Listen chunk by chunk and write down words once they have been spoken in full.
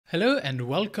Hello and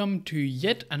welcome to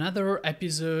yet another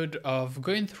episode of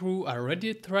going through a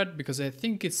Reddit thread because I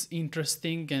think it's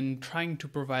interesting and trying to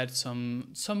provide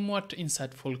some somewhat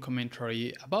insightful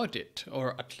commentary about it,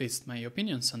 or at least my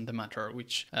opinions on the matter,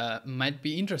 which might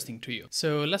be interesting to you.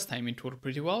 So last time it worked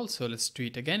pretty well, so let's do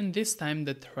it again. This time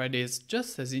the thread is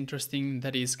just as interesting.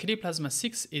 That is, KDE Plasma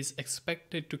 6 is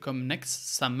expected to come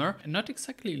next summer. Not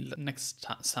exactly next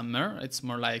summer, it's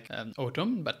more like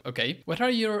autumn, but okay. What are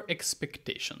your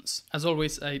expectations? As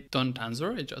always, I don't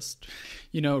answer, I just,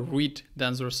 read the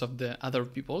answers of the other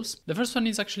people's. The first one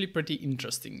is actually pretty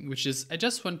interesting, which is I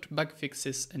just want bug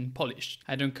fixes and polished.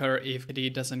 I don't care if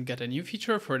KDE doesn't get a new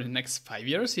feature for the next 5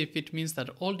 years, if it means that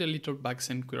all the little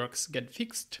bugs and quirks get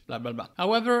fixed, blah blah blah.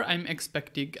 However, I'm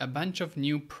expecting a bunch of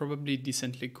new, probably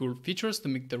decently cool features to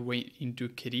make their way into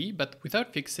KDE, but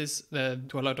without fixes to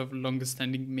a lot of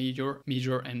long-standing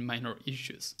major and minor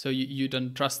issues. So you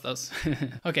don't trust us.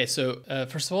 Okay, so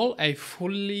first of all, I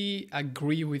fully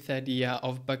agree with the idea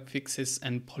of bug fixes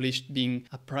and polished being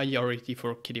a priority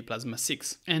for KDE Plasma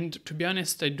 6. And to be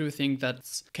honest, I do think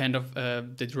that's kind of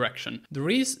the direction. There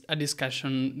is a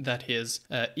discussion that is,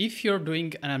 if you're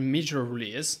doing a major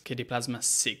release, KDE Plasma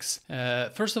 6,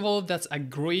 first of all, that's a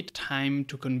great time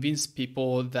to convince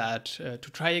people that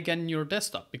to try again your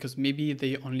desktop, because maybe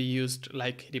they only used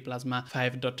like KDE Plasma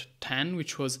 5.10,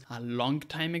 which was a long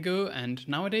time ago, and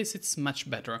nowadays it's much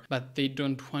better, but they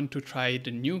don't want to try the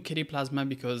new KDE Plasma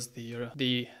because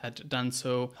they had done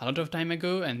so a lot of time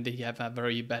ago and they have a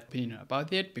very bad opinion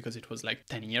about it because it was like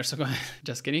 10 years ago.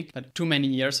 Just kidding, but too many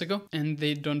years ago, and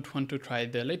they don't want to try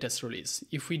the latest release.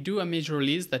 If we do a major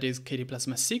release that is KDE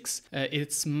Plasma 6,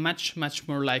 it's much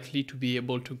more likely to be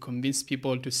able to convince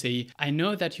people to say, I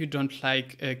know that you don't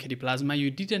like KDE Plasma,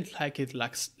 you didn't like it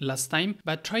last time,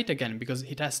 but try it again because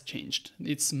it has changed.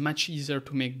 It's much easier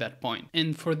to make that point.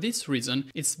 And for this reason,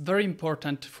 it's very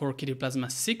important for KDE Plasma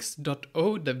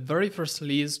 6.0, the very first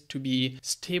release, to be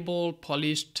stable,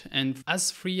 polished, and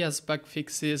as free as bug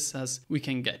fixes as we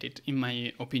can get it, in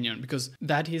my opinion, because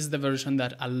that is the version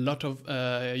that a lot of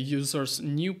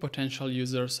new potential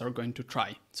users are going to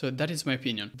try. So that is my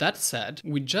opinion. That said,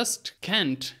 we just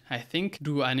can't, I think,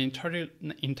 do an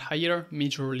entire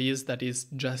major release that is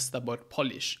just about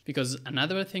polish, because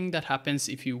another thing that happens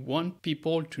if you want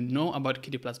people to know about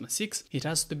KDE Plasma 6, it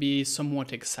has to be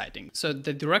somewhat exciting. So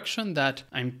the direction that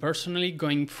I'm personally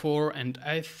going for, and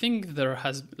I think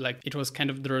it was kind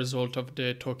of the result of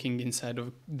the talking inside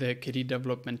of the KDE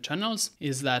development channels,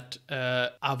 is that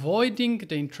avoiding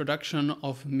the introduction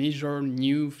of major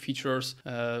new features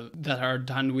that are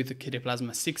done with the KDE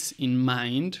Plasma 6 in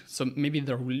mind. So maybe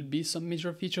there will be some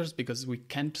major features because we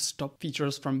can't stop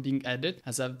features from being added,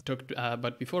 as I've talked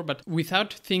about before, but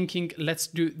without thinking, let's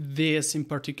do this in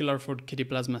particular for KDE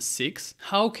Plasma 6,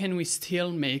 how can we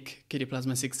still make KDE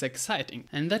Plasma 6 exciting?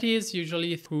 And that is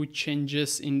usually through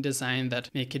changes in design that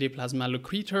make KDE Plasma look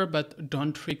prettier but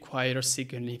don't require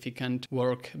significant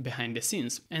work behind the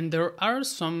scenes. And there are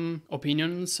some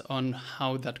opinions on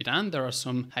how that be done. There are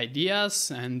some ideas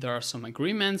and there are some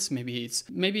agreements. Maybe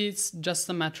it's just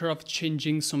a matter of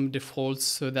changing some defaults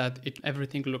so that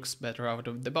everything looks better out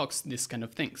of the box, these kind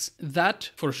of things.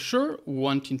 That for sure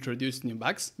won't introduce new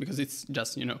bugs because it's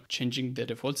just, changing the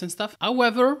defaults and stuff.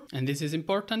 However, and this is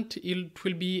important, it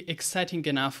will be exciting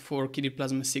enough for KDE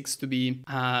Plasma 6 to be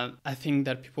a thing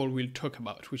that people will talk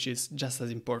about, which is just as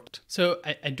important. So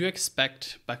I do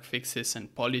expect bug fixes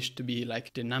and polish to be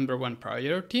like the number one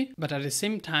priority, but at the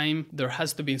same time, there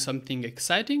has to be something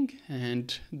exciting,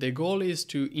 and the goal is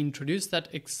to introduce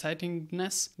that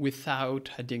excitingness without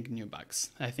adding new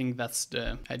bugs. I think that's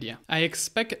the idea. I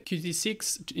expect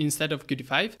Qt6 instead of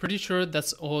Qt5. Pretty sure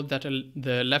that's all that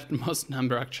the leftmost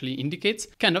number actually indicates.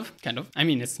 Kind of. I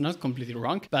mean, it's not completely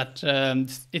wrong, but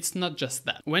it's not just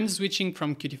that. When switching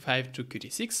from Qt5 to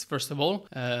Qt6, first of all,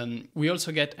 we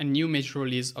also get a new major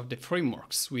release of the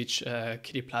frameworks, which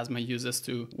KDE Plasma uses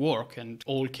to work and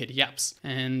all KDE apps.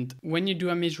 And when you do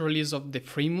a major release of the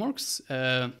frameworks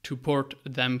to port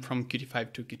them from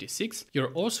Qt5 to Qt6,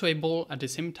 you're also able at the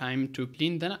same time to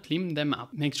clean them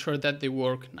up, make sure that they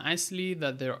work nicely,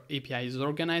 that their API is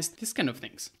organized, these kind of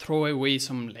things. Throw away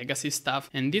some legacy stuff,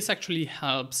 and this actually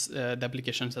helps the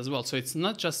applications as well. So it's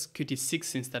not just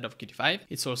Qt6 instead of Qt5,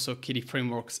 it's also KDE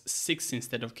Frameworks 6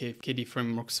 instead of KDE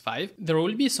Frameworks 5. There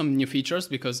will be some new features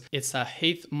because it's a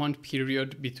 8-month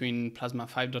period between Plasma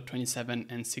 5.27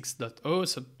 and 6.0,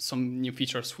 so some new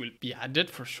features will be added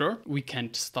for sure. We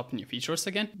can't stop new features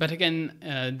again. But again,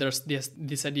 there's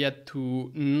this idea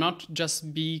to not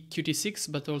just be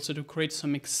Qt6, but also to create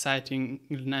some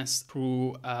excitingness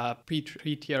through a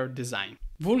prettier design.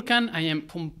 Vulkan, I am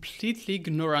completely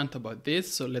ignorant about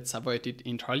this, so let's avoid it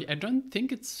entirely. I don't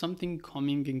think it's something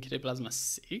coming in KDE Plasma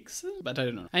 6, but I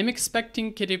don't know. I'm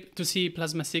expecting KDE to see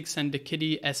Plasma 6 and the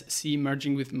KDE SC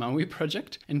merging with Maui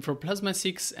project, and for Plasma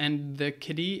 6 and the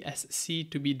KDE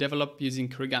SC to be developed using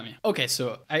Kirigami. Okay,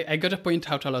 so I gotta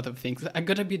point out a lot of things. I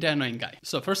gotta be the annoying guy.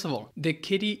 So first of all, the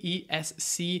KDE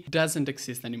SC doesn't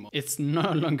exist anymore. It's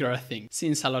no longer a thing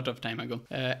since a lot of time ago.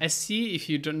 SC, if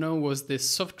you don't know, was the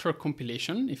software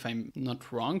compilation, if I'm not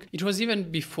wrong. It was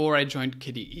even before I joined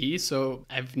KDE, so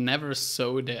I've never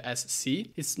saw the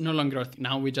SC. It's no longer a thing.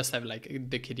 Now we just have like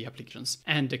the KDE applications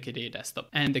and the KDE desktop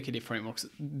and the KDE frameworks.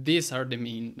 These are the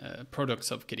main products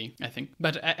of KDE, I think.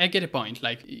 But I get a point.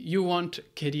 Like, you want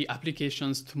KDE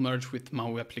applications to merge with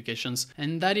Maui applications,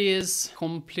 and that is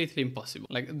completely impossible.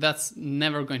 Like, that's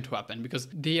never going to happen because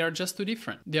they are just too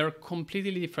different. They are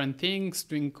completely different things,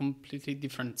 doing completely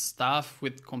different stuff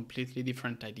with completely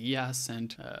different ideas and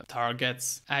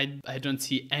targets. I don't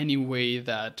see any way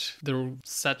that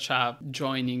such a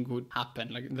joining would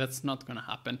happen. Like, that's not gonna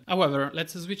happen. However,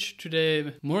 let's switch to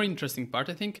the more interesting part,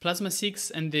 I think. Plasma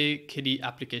 6 and the KDE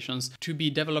applications to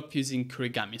be developed using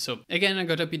Kirigami. So again, I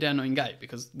gotta be the annoying guy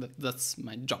because that's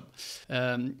my job.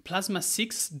 Plasma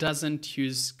 6 doesn't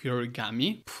use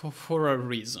Kirigami for a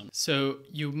reason. So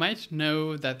you might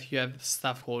know that you have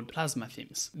stuff called Plasma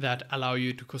themes that allow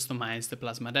you to customize the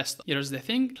Plasma desktop. Here's the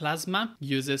thing, Plasma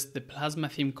uses the Plasma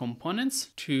theme components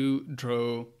to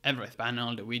draw everything,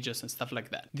 panel, the widgets and stuff like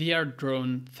that. They are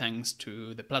drawn thanks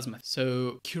to the Plasma.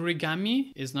 So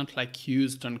Kirigami is not like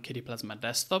used on KDE Plasma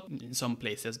desktop in some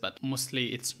places, but mostly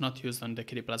it's not used on the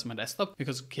KDE Plasma desktop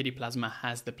because KDE Plasma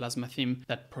has the Plasma theme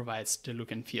that provides the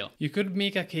look and feel. You could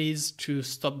make a case to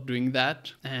stop doing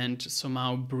that and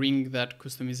somehow bring that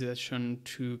customization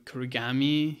to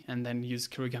Kirigami and then use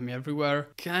Kirigami everywhere.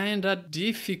 Kinda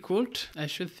difficult. I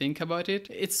should think about it.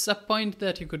 It's a point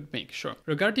that you could make, sure.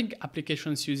 Regarding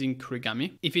applications using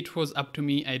Kirigami, if it was up to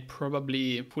me, I'd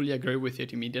probably fully agree with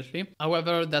it immediately.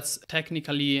 However, that's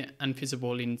technically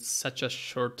unfeasible in such a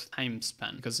short time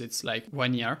span because it's like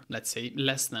 1 year, let's say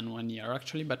less than 1 year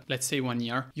actually, but let's say 1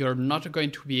 year. You're not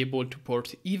going to be able to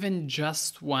port even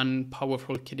just one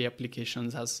powerful KDE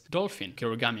applications as Dolphin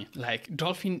Kirigami. Like,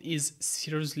 Dolphin is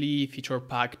seriously feature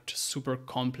packed, super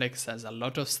complex, has a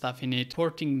lot of stuff in it.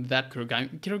 Porting that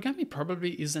Kirigami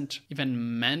probably isn't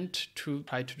even meant to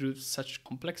try to do such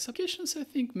complex applications, I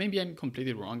think. Maybe I'm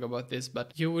completely wrong about this,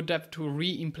 but you would have to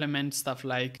re-implement stuff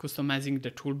like customizing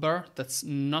the toolbar. That's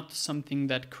not something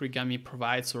that Kirigami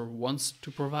provides or wants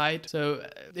to provide. So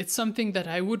it's something that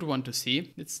I would want to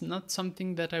see. It's not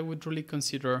something that I would really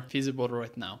consider feasible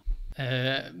right now.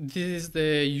 This is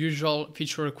the usual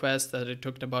feature request that I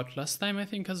talked about last time, I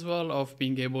think, as well, of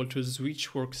being able to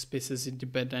switch workspaces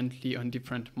independently on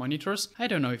different monitors. I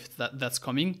don't know if that's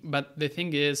coming, but the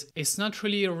thing is, it's not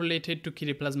really related to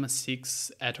KDE Plasma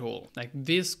 6 at all. Like,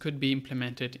 this could be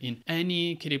implemented in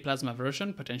any KDE Plasma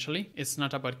version, potentially. It's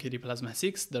not about KDE Plasma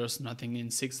 6. There's nothing in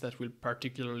 6 that will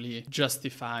particularly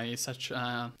justify such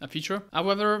a feature.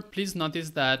 However, please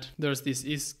notice that there's this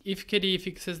if KDE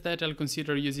fixes that, I'll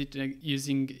consider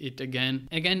using it again.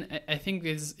 I think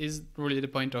this is really the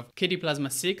point of KDE Plasma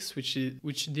 6,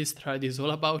 which this thread is all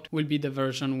about, will be the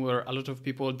version where a lot of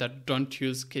people that don't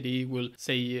use KDE will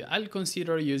say, I'll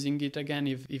consider using it again,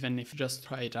 even if just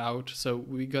try it out. So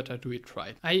we gotta do it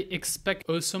right. I expect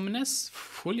awesomeness. I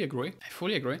fully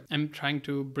agree. I'm trying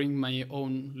to bring my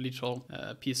own little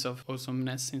piece of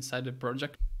awesomeness inside the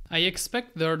project. I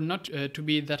expect there not to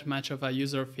be that much of a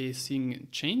user-facing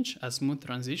change, a smooth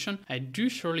transition. I do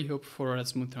surely hope for a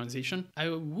smooth transition. I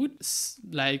would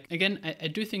I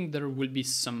do think there will be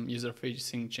some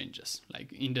user-facing changes,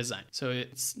 like in design. So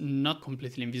it's not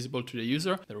completely invisible to the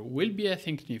user. There will be, I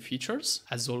think, new features,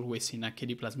 as always in a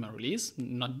KDE Plasma release,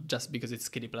 not just because it's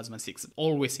KDE Plasma 6.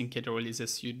 Always in KDE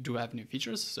releases, you do have new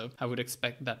features. So I would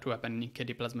expect that to happen in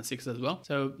KDE Plasma 6 as well.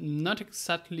 So not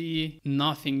exactly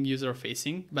nothing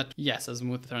user-facing, but yes, a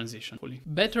smooth transition. Fully.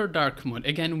 Better dark mode.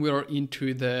 Again, we're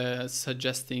into the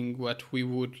suggesting what we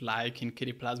would like in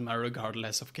KDE Plasma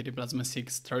regardless of KDE Plasma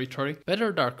 6 territory.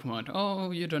 Better dark mode.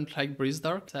 Oh, you don't like Breeze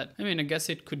Dark? I mean, I guess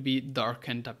it could be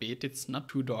darkened a bit. It's not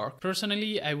too dark.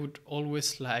 Personally, I would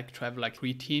always like to have like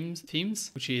 3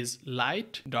 themes, which is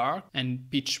light, dark, and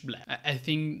pitch black. I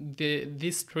think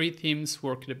these 3 themes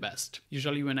work the best.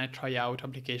 Usually when I try out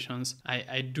applications,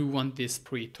 I do want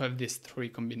to have these 3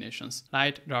 combinations.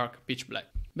 Light, dark, pitch black.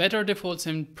 Better defaults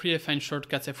and predefined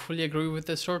shortcuts. I fully agree with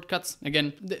the shortcuts.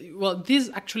 Again, this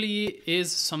actually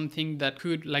is something that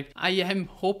could, like, I am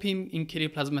hoping in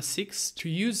KDE Plasma 6 to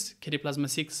use KDE Plasma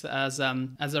 6 as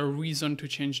a reason to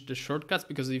change the shortcuts,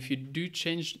 because if you do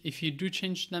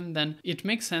change them, then it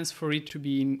makes sense for it to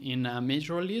be in a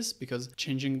major release, because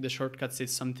changing the shortcuts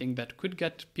is something that could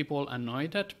get people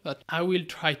annoyed at. But I will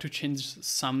try to change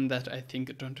some that I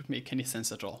think don't make any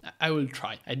sense at all. I will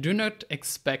try. I do not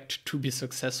expect to be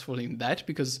successful in that,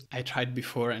 because I tried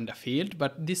before and I failed,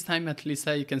 but this time at least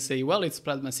I can say, well, it's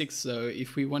Plasma 6, so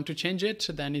if we want to change it,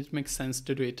 then it makes sense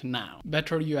to do it now.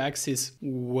 Better UX is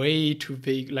way too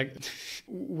vague. Like,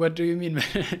 what do you mean?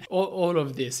 all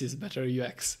of this is better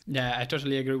UX. Yeah, I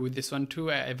totally agree with this one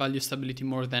too. I value stability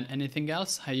more than anything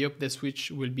else. I hope the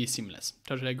switch will be seamless.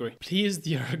 Totally agree. Please,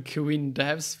 dear Gwyn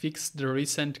devs, fix the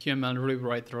recent QML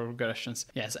rewrite regressions.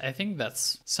 Yes, I think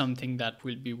that's something that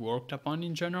will be worked upon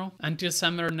in general. Until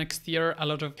summer next year, a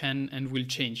lot of can and will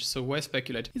change, so why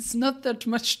speculate? It's not that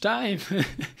much time.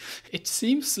 It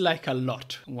seems like a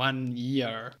lot, 1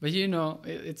 year, but you know,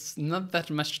 it's not that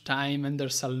much time and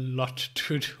there's a lot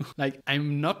to do. Like,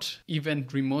 I'm not even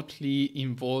remotely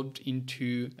involved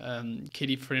into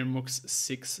KDE Frameworks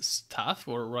 6 stuff,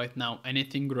 or right now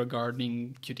anything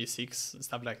regarding Qt6,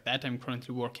 stuff like that. I'm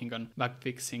currently working on bug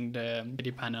fixing the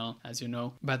KDE panel, as you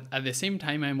know, but at the same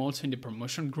time I'm also in the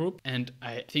promotion group, and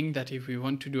I think that if we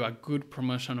want to do a good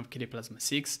promotion of KDE Plasma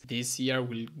 6 this year,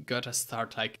 we gotta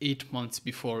start like 8 months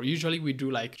before. Usually we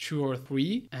do like 2 or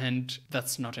 3, and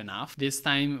that's not enough. This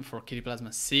time for KDE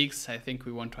Plasma 6, I think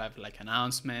we want to have like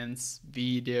announcements,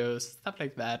 videos, stuff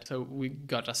like that, so we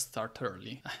gotta start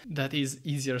early. That is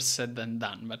easier said than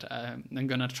done, but I'm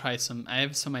gonna try some. I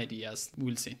have some ideas,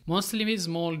 we'll see. Mostly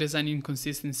small design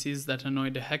inconsistencies that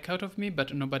annoy the heck out of me,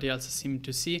 but nobody else seemed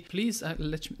to see. Please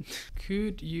let me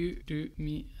could you do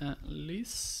me a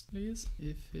list, please,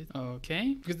 if it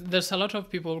okay? Because there's a lot of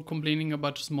people complaining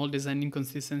about small design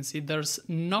inconsistency. There's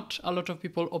not a lot of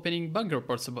people opening bug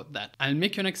reports about that. I'll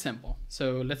make you an example.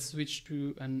 So let's switch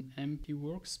to an empty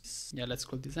workspace. Yeah, let's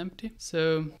call this empty.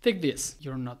 So take this.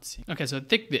 You're not seeing. Okay, so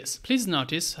take this. Please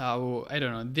notice how, I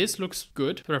don't know, this looks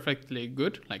good, perfectly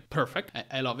good, like perfect.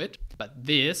 I love it. But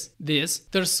this,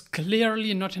 there's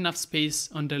clearly not enough space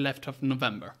on the left of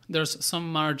November. There's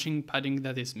some margin padding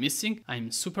that is missing.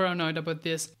 I'm super annoyed about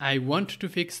this. I want to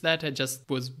fix that. I just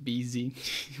was busy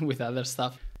with other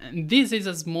stuff. And this is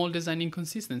a small design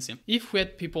inconsistency. If we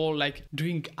had people like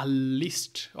doing a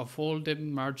list of all the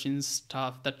margin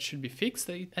stuff that should be fixed,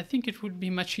 I think it would be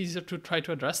much easier to try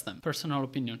to address them. Personal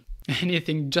opinion.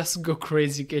 Anything, just go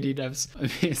crazy, KDE devs.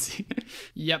 Amazing.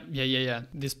 Yep, yeah.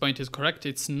 This point is correct.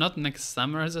 It's not next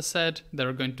summer, as I said.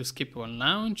 They're going to skip one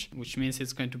launch, which means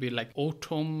it's going to be like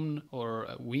autumn or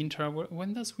winter.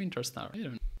 When does winter start? I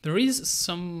don't know. There is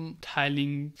some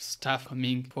tiling stuff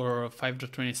coming for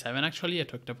 5.27 actually. I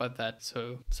talked about that,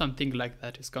 so something like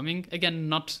that is coming. Again,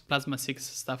 not Plasma 6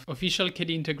 stuff. Official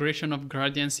KDE integration of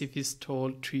gradients if is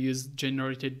told to use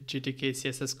generated GTK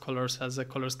CSS colors as a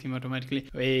color scheme automatically.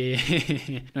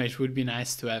 No, it would be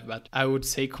nice to have, but I would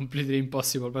say completely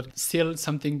impossible, but still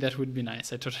something that would be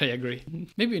nice. I totally agree.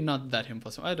 Maybe not that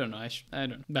impossible. I don't know. I don't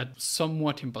know, but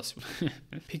somewhat impossible.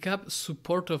 Pick up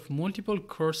support of multiple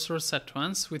cursors at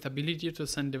once with ability to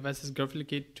send devices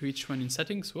graphically to each one in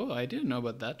settings. Whoa, I didn't know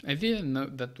about that. I didn't know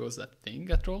that was that thing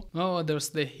at all. Oh, there's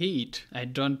the heat. I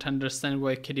don't understand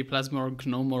why KDE Plasma or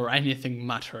GNOME or anything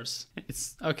matters.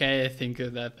 It's okay. I think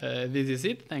that this is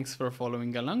it. Thanks for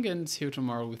following along, and see you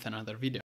tomorrow with another video.